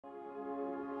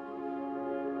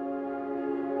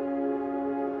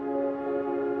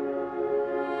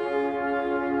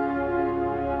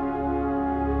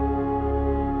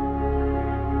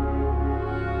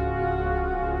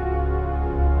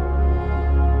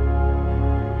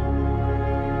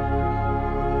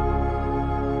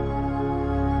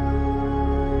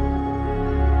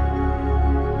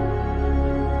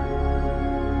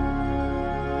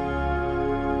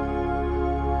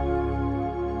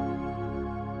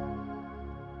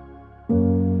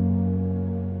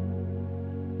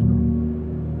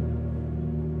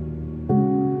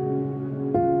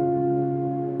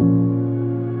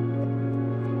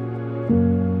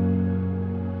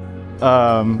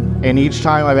And each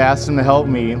time I've asked him to help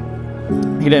me,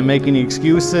 he didn't make any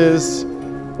excuses.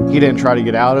 He didn't try to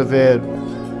get out of it.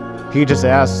 He just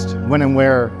asked when and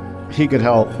where he could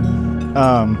help.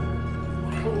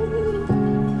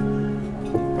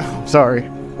 Sorry.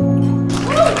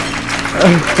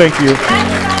 Thank you.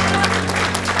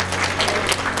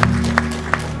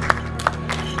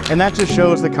 And that just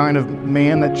shows the kind of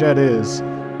man that Jed is.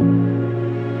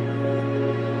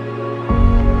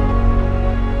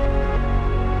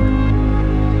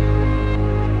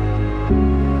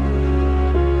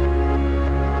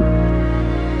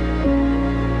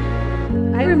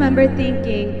 I remember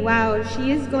thinking, wow,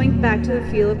 she is going back to the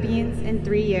Philippines in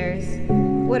 3 years.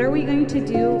 What are we going to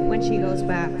do when she goes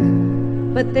back?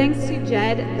 But thanks to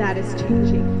Jed, that is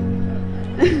changing.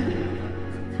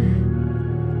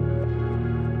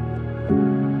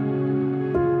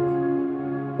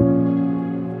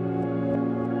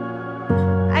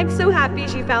 I'm so happy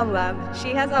she found love. She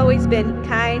has always been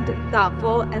kind,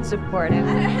 thoughtful, and supportive.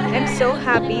 I'm so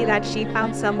happy that she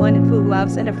found someone who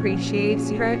loves and appreciates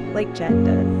her like Jed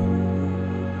does.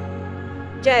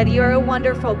 Jed, you're a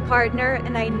wonderful partner,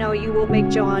 and I know you will make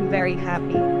Joanne very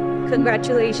happy.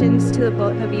 Congratulations to the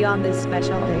both of you on this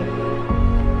special day.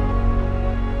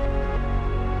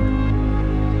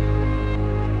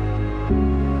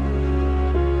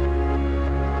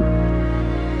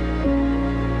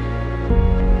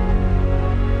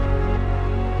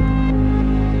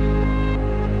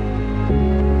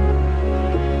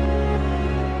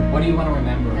 What do you want to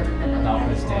remember about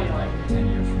this day, like 10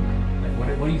 years from now?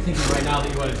 Like, what are you thinking right now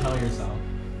that you want to tell yourself?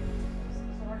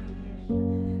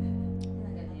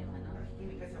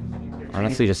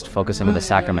 Honestly, just focus into the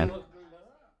sacrament.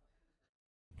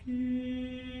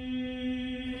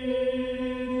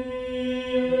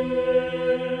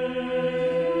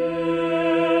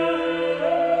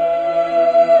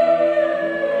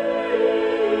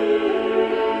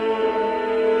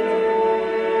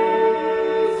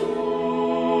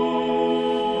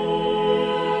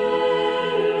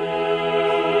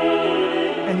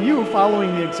 And you,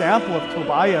 following the example of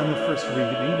Tobiah in the first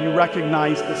reading, you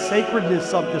recognize the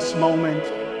sacredness of this moment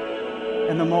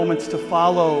and the moments to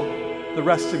follow the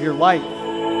rest of your life.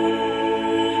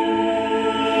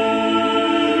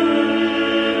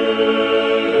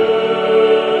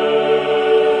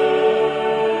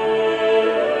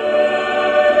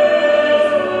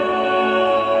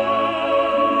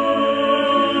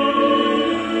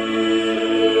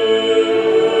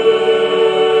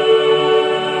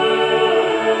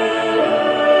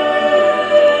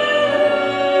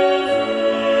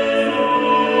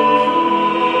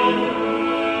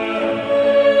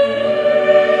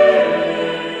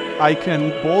 I can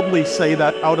boldly say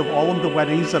that out of all of the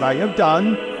weddings that I have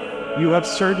done, you have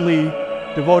certainly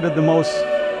devoted the most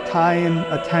time,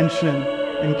 attention,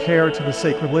 and care to the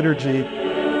sacred liturgy.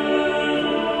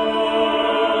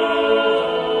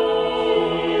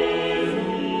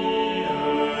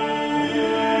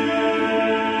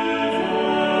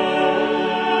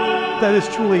 That is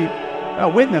truly a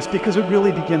witness because it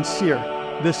really begins here.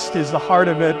 This is the heart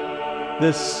of it.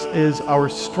 This is our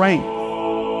strength.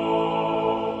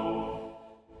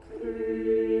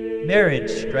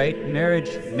 Marriage, right?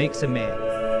 Marriage makes a man.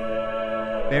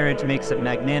 Marriage makes a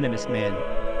magnanimous man.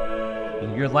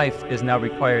 Your life is now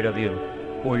required of you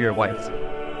or your wife,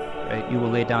 right? You will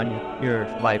lay down your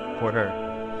life for her,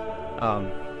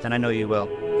 and I know you will.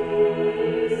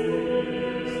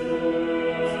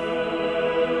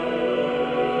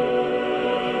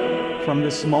 From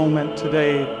this moment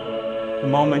today, the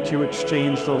moment you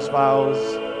exchange those vows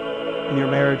and your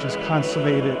marriage is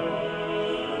consummated,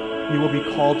 you will be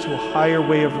called to a higher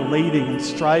way of relating and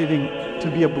striving to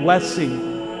be a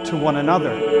blessing to one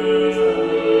another.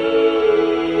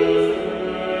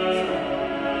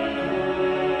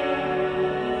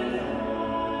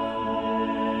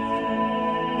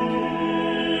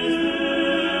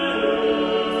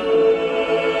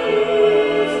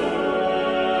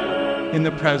 In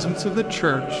the presence of the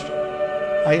church,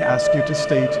 I ask you to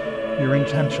state your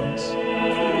intentions.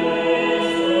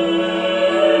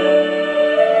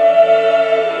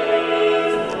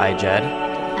 I, Jed.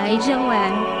 I,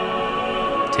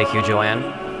 Joanne. Take you, Joanne.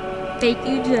 Take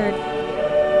you, Jed.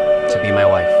 To be my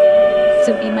wife.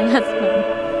 To be my husband.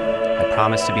 I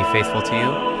promise to be faithful to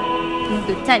you. In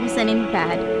good times and in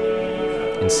bad.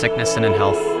 In sickness and in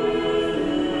health.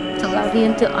 To love you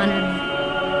and to honor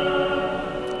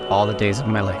me. All the days of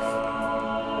my life.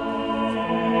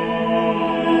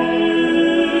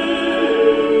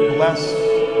 Bless,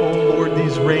 O Lord,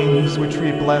 these rings which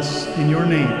we bless in your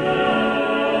name.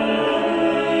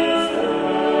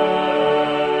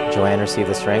 Joanne, receive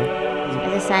this ring.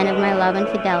 as a sign of my love and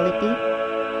fidelity.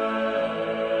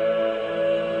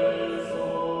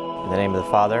 In the name of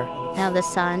the Father, And of the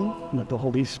Son, and of the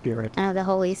Holy Spirit. and of the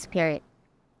Holy Spirit.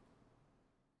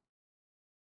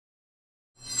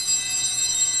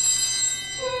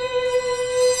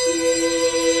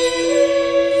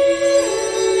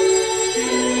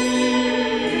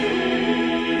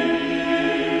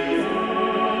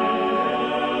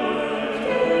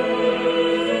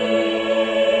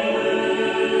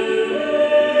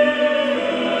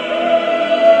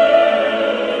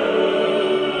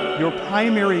 Your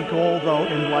primary goal, though,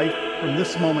 in life from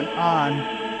this moment on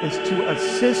is to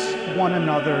assist one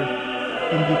another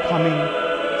in becoming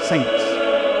saints.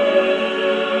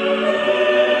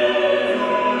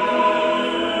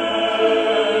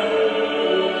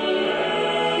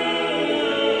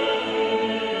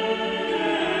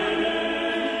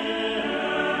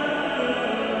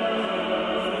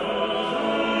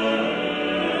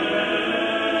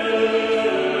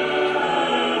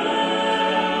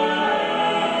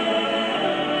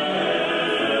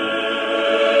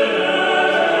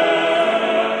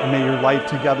 May your life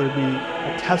together be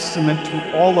a testament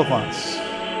to all of us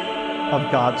of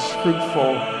God's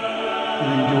fruitful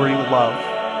and enduring love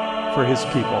for his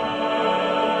people.